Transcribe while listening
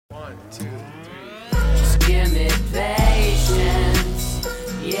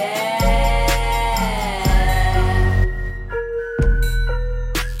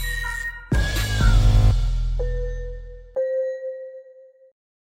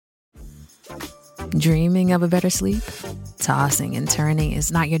Dreaming of a better sleep? Tossing and turning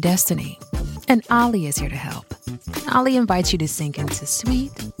is not your destiny. And Ollie is here to help. Ollie invites you to sink into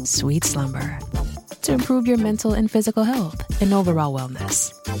sweet, sweet slumber to improve your mental and physical health and overall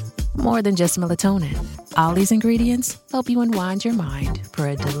wellness. More than just melatonin, Ollie's ingredients help you unwind your mind for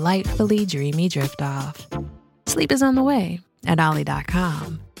a delightfully dreamy drift off. Sleep is on the way at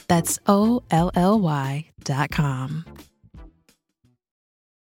Ollie.com. That's OLLY.com.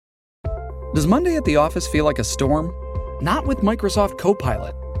 Does Monday at the office feel like a storm? Not with Microsoft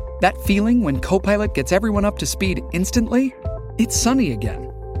Copilot. That feeling when Copilot gets everyone up to speed instantly? It's sunny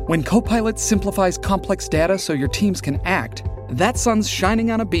again. When Copilot simplifies complex data so your teams can act, that sun's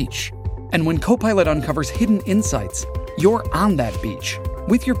shining on a beach. And when Copilot uncovers hidden insights, you're on that beach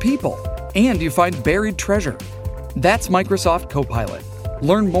with your people, and you find buried treasure. That's Microsoft Copilot.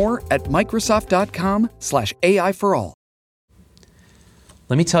 Learn more at Microsoft.com/AI for all.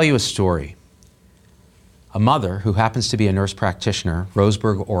 Let me tell you a story. A mother who happens to be a nurse practitioner,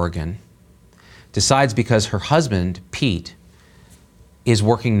 Roseburg, Oregon, decides because her husband, Pete, is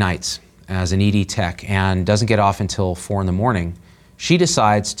working nights as an ED tech and doesn't get off until 4 in the morning, she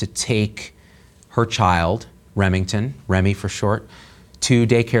decides to take her child, Remington, Remy for short, to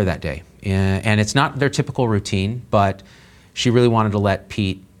daycare that day. And it's not their typical routine, but she really wanted to let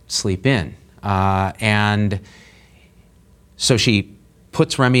Pete sleep in. And so she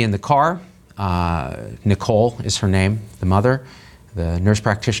puts Remy in the car. Nicole is her name, the mother, the nurse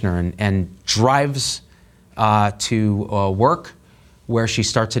practitioner, and drives to work, where she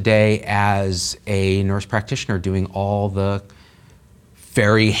starts a day as a nurse practitioner doing all the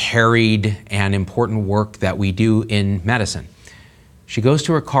very harried and important work that we do in medicine. She goes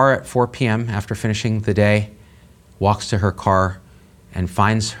to her car at 4 p.m. after finishing the day, walks to her car, and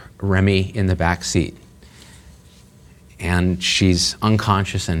finds Remy in the back seat. And she's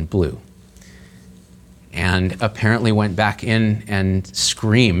unconscious and blue. And apparently went back in and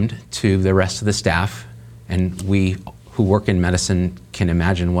screamed to the rest of the staff. And we who work in medicine can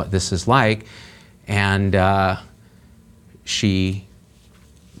imagine what this is like. And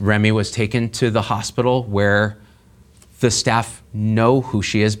Remy was taken to the hospital, where the staff know who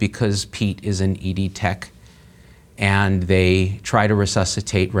she is because Pete is an ED tech. And they try to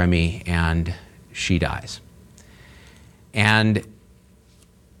resuscitate Remy, and she dies. And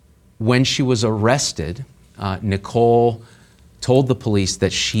when she was arrested, Nicole told the police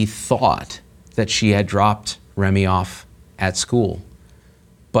that she thought that she had dropped Remy off at school,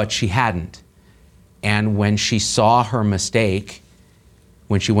 but she hadn't. And when she saw her mistake,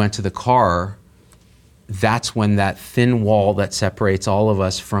 when she went to the car, that's when that thin wall that separates all of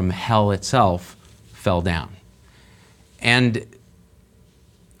us from hell itself fell down. And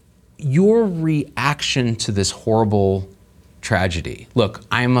your reaction to this horrible tragedy. Look,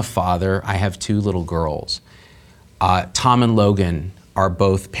 I'm a father. I have 2 little girls. Tom and Logan are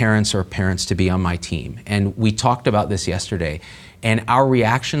both parents or parents to be on my team. And we talked about this yesterday. And our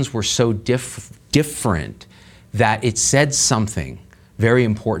reactions were so different that it said something very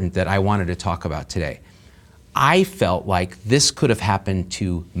important that I wanted to talk about today. I felt like this could have happened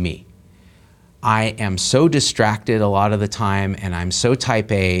to me. I am so distracted a lot of the time, and I'm so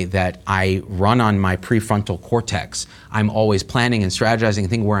type A that I run on my prefrontal cortex. I'm always planning and strategizing,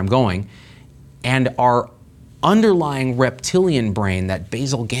 thinking where I'm going. And our underlying reptilian brain, that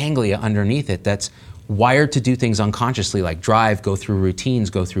basal ganglia underneath it, that's wired to do things unconsciously, like drive, go through routines,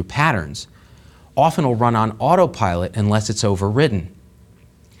 go through patterns, often will run on autopilot unless it's overridden.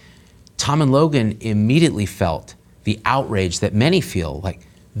 Tom and Logan immediately felt the outrage that many feel, like,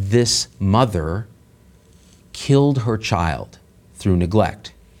 this mother killed her child through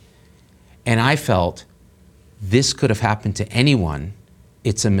neglect. And I felt this could have happened to anyone.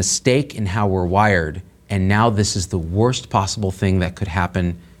 It's a mistake in how we're wired, and now this is the worst possible thing that could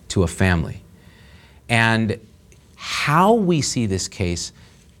happen to a family. And how we see this case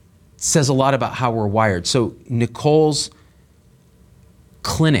says a lot about how we're wired. So Nicole's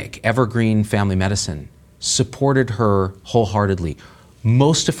clinic, Evergreen Family Medicine, supported her wholeheartedly.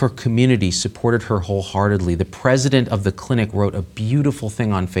 Most of her community supported her wholeheartedly. The president of the clinic wrote a beautiful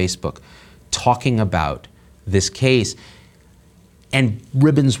thing on Facebook talking about this case, and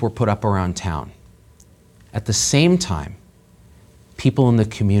ribbons were put up around town. At the same time, people in the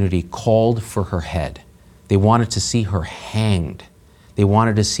community called for her head. They wanted to see her hanged. They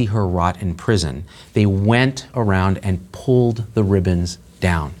wanted to see her rot in prison. They went around and pulled the ribbons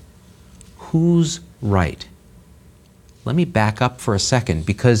down. Who's right? Let me back up for a second,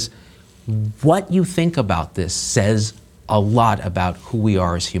 because what you think about this says a lot about who we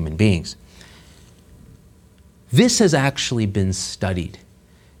are as human beings. This has actually been studied.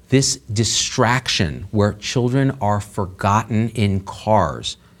 this distraction where children are forgotten in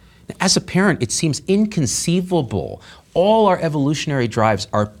cars. As a parent, it seems inconceivable. All our evolutionary drives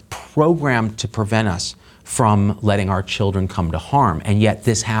are programmed to prevent us from letting our children come to harm, and yet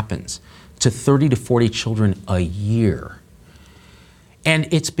this happens to 30 to 40 children a year. And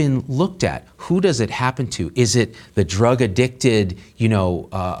it's been looked at. Who does it happen to? Is it the drug-addicted,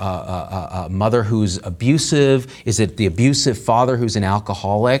 mother who's abusive? Is it the abusive father who's an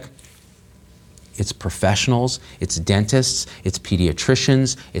alcoholic? It's professionals, it's dentists, it's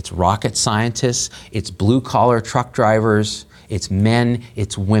pediatricians, it's rocket scientists, it's blue-collar truck drivers, it's men,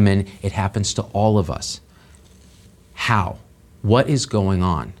 it's women. It happens to all of us. How? What is going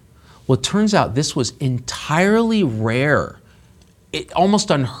on? Well, it turns out this was entirely rare.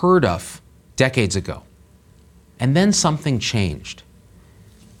 Almost unheard of decades ago. And then something changed.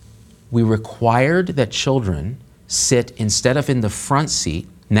 We required that children sit, instead of in the front seat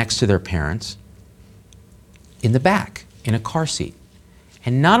next to their parents, in the back, in a car seat.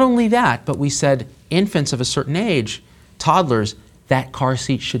 And not only that, but we said infants of a certain age, toddlers, that car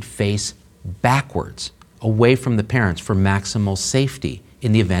seat should face backwards, away from the parents for maximal safety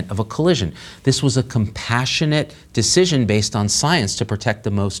in the event of a collision. This was a compassionate decision based on science to protect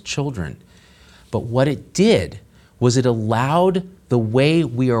the most children. But what it did was it allowed the way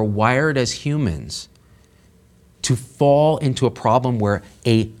we are wired as humans to fall into a problem where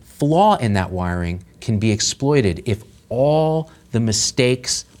a flaw in that wiring can be exploited if all the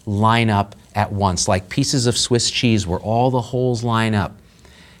mistakes line up at once, like pieces of Swiss cheese where all the holes line up.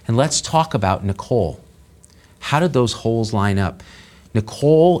 And let's talk about Nicole. How did those holes line up?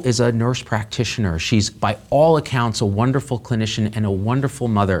 Nicole is a nurse practitioner. She's, by all accounts, a wonderful clinician and a wonderful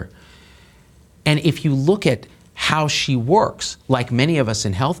mother. And if you look at how she works, like many of us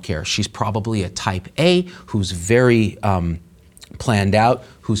in healthcare, she's probably a type A who's very planned out,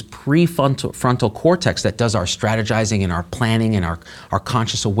 whose prefrontal cortex that does our strategizing and our planning and our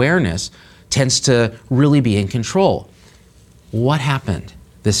conscious awareness tends to really be in control. What happened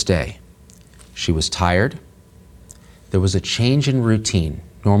this day? She was tired. There was a change in routine.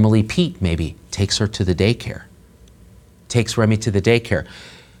 Normally Pete maybe takes her to the daycare, takes Remy to the daycare.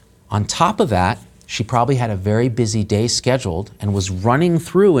 On top of that, she probably had a very busy day scheduled and was running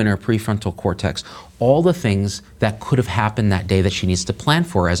through in her prefrontal cortex all the things that could have happened that day that she needs to plan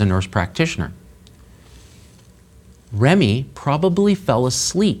for as a nurse practitioner. Remy probably fell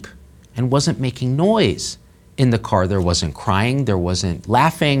asleep and wasn't making noise in the car. There wasn't crying, there wasn't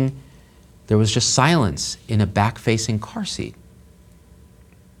laughing. There was just silence in a back-facing car seat.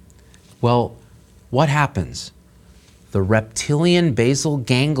 Well, what happens? The reptilian basal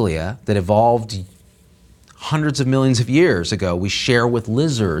ganglia that evolved hundreds of millions of years ago, we share with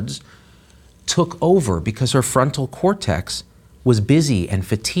lizards, took over because her frontal cortex was busy and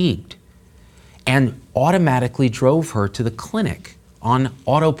fatigued and automatically drove her to the clinic on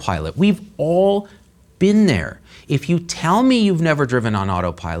autopilot. We've all been there. If you tell me you've never driven on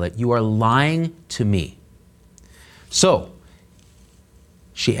autopilot, you are lying to me. So,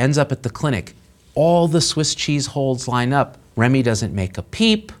 she ends up at the clinic. All the Swiss cheese holes line up. Remy doesn't make a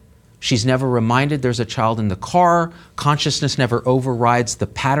peep. She's never reminded there's a child in the car. Consciousness never overrides the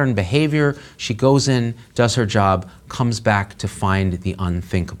pattern behavior. She goes in, does her job, comes back to find the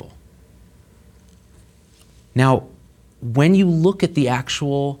unthinkable. Now, when you look at the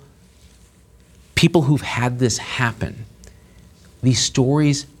actual people who've had this happen, these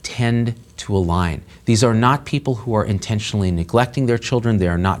stories tend to align. These are not people who are intentionally neglecting their children. They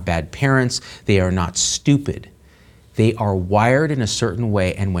are not bad parents. They are not stupid. They are wired in a certain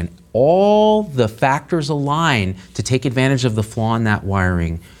way, and when all the factors align to take advantage of the flaw in that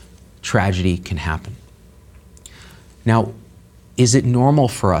wiring, tragedy can happen. Now, is it normal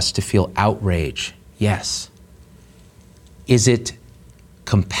for us to feel outrage? Yes. Is it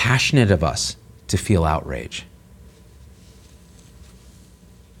compassionate of us to feel outrage?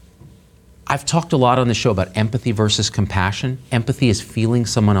 I've talked a lot on the show about empathy versus compassion. Empathy is feeling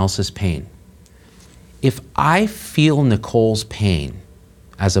someone else's pain. If I feel Nicole's pain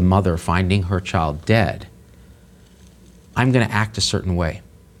as a mother finding her child dead, I'm going to act a certain way.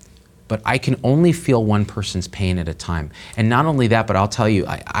 But I can only feel one person's pain at a time. And not only that, but I'll tell you,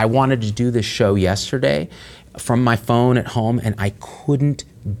 I wanted to do this show yesterday from my phone at home, and I couldn't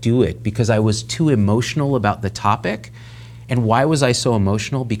do it because I was too emotional about the topic. And why was I so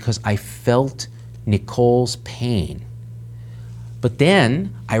emotional? Because I felt Nicole's pain. But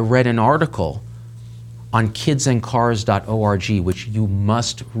then I read an article on kidsandcars.org, which you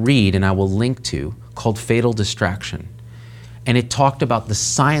must read, and I will link to, called Fatal Distraction. And it talked about the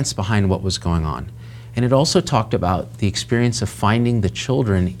science behind what was going on. And it also talked about the experience of finding the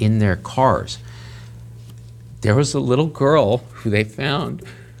children in their cars. There was a little girl who they found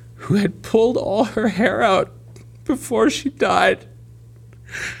who had pulled all her hair out before she died.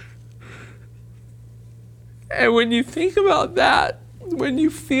 And when you think about that, when you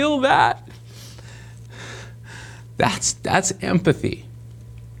feel that, that's empathy.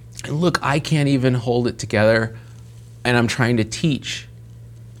 And look, I can't even hold it together, and I'm trying to teach.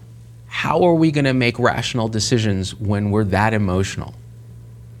 How are we going to make rational decisions when we're that emotional?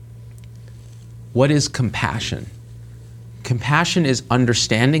 What is compassion? Compassion is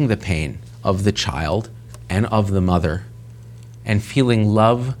understanding the pain of the child and of the mother and feeling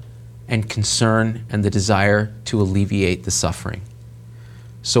love and concern and the desire to alleviate the suffering.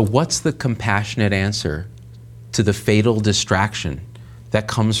 So what's the compassionate answer to the fatal distraction that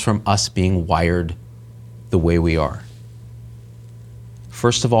comes from us being wired the way we are?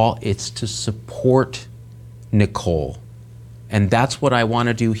 First of all, it's to support Nicole. And that's what I want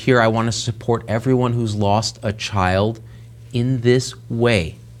to do here. I want to support everyone who's lost a child in this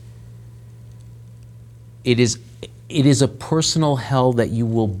way. It is a personal hell that you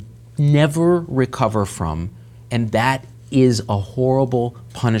will never recover from, and that is a horrible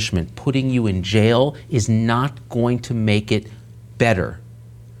punishment. Putting you in jail is not going to make it better.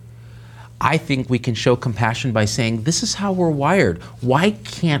 I think we can show compassion by saying, this is how we're wired. Why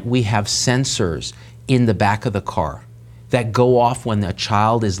can't we have sensors in the back of the car that go off when a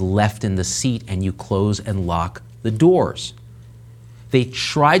child is left in the seat and you close and lock the doors? They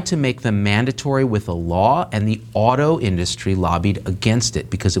tried to make them mandatory with a law, and the auto industry lobbied against it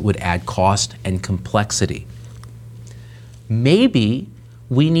because it would add cost and complexity. Maybe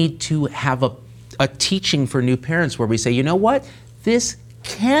we need to have a teaching for new parents where we say, you know what? This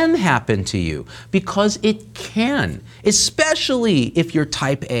can happen to you, because it can, especially if you're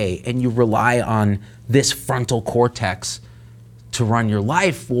type A and you rely on this frontal cortex to run your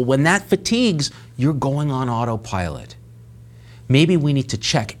life. Well, when that fatigues, you're going on autopilot. Maybe we need to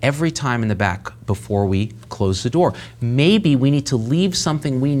check every time in the back before we close the door. Maybe we need to leave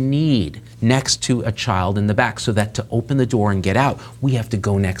something we need next to a child in the back so that to open the door and get out, we have to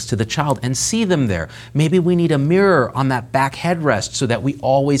go next to the child and see them there. Maybe we need a mirror on that back headrest so that we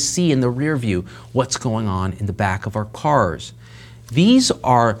always see in the rear view what's going on in the back of our cars. These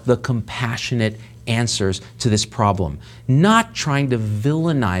are the compassionate answers to this problem, not trying to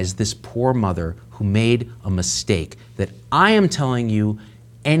villainize this poor mother who made a mistake that I am telling you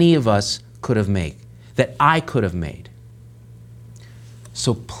any of us could have made, that I could have made.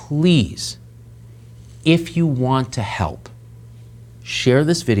 So please, if you want to help, share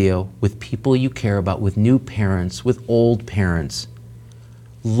this video with people you care about, with new parents, with old parents.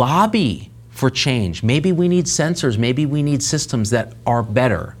 Lobby for change. Maybe we need sensors, maybe we need systems that are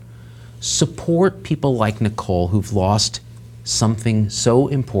better. Support people like Nicole who've lost something so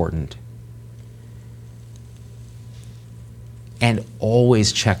important. And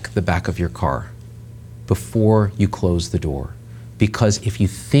always check the back of your car before you close the door. Because if you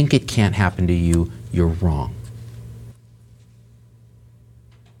think it can't happen to you, you're wrong.